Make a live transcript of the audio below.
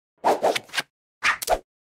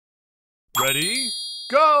Ready,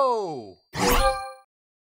 go!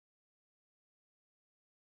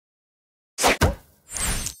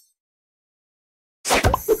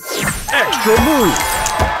 Extra move!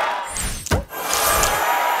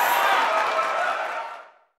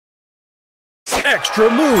 Extra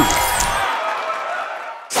move!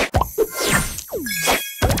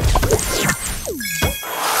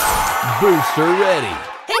 Booster ready!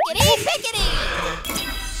 Pickety, pickety!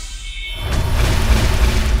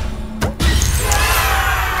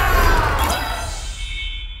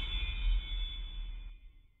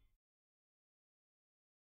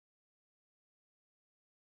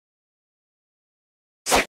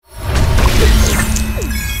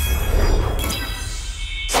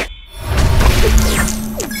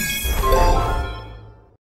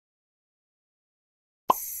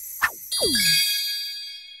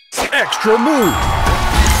 Extra move!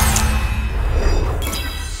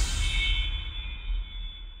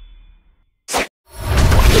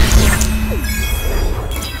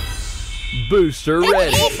 Booster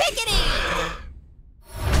ready! Pickety, pickety!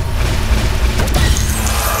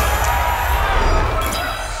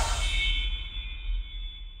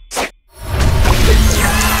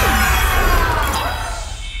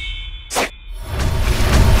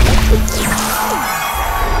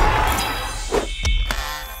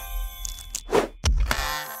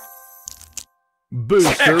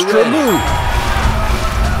 Booster extra ready. Move!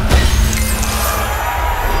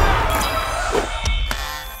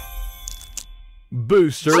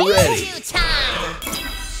 Booster ready! Time.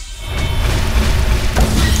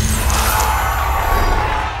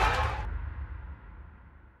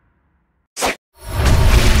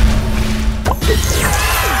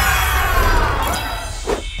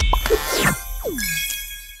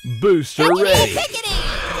 Booster pickety, ready! Pickety.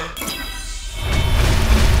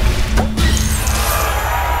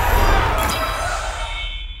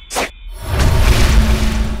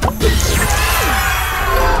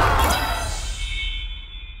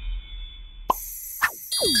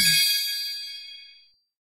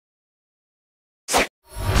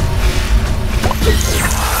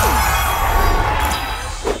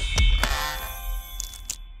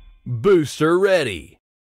 Booster ready!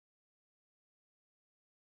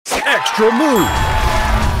 Extra move!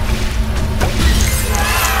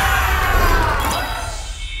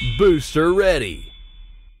 Booster ready!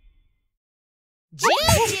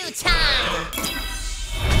 Juju time!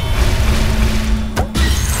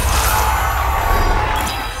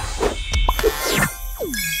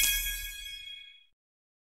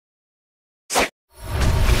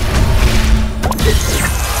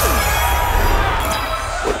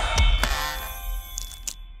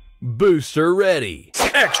 Booster ready!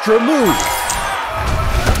 Extra move!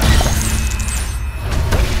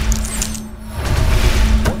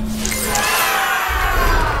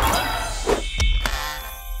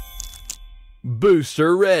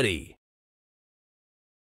 Booster ready!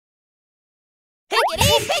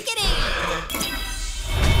 Pickety, pickety!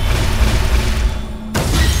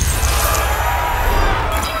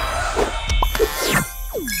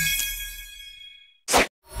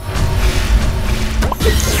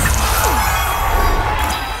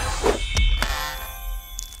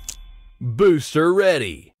 Booster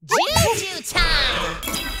ready! Juju time!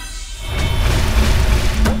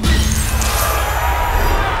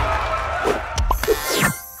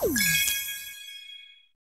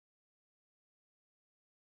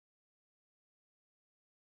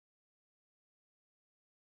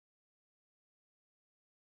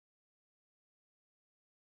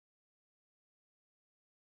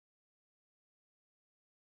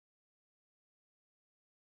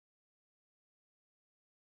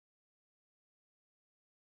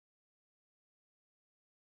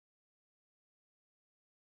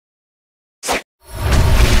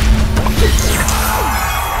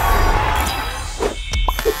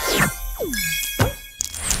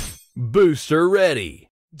 Booster ready!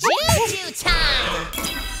 Juju time!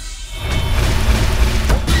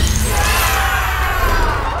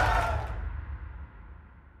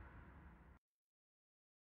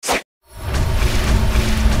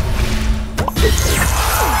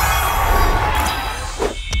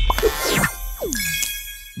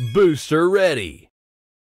 Booster ready!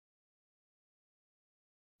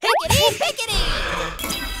 Pickety, pickety!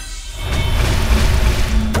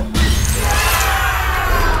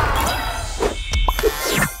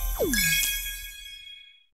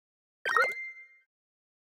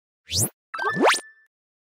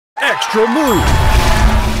 Extra move!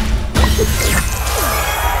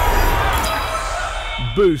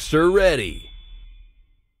 Booster ready!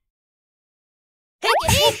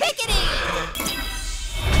 Pickety, pickety!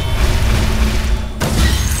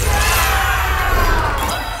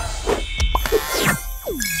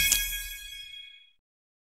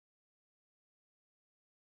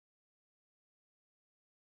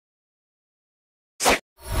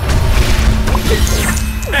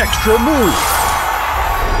 Extra move.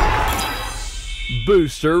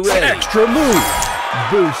 Booster ready. Extra move.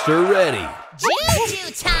 Booster ready.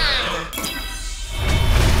 Juju time!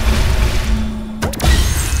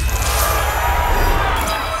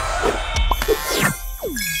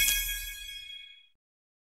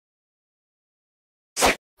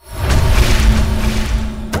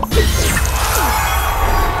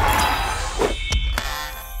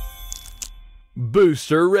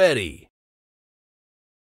 Booster ready.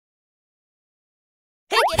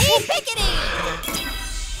 Hickety, hickety!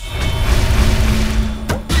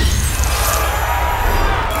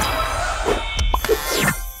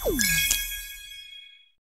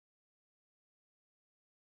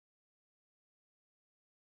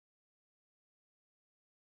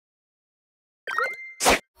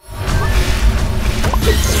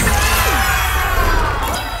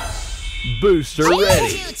 Booster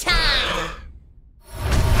ready. Juju time!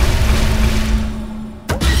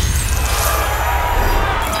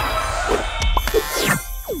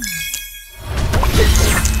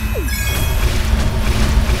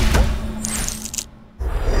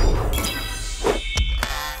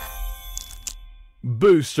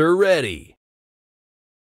 Booster ready.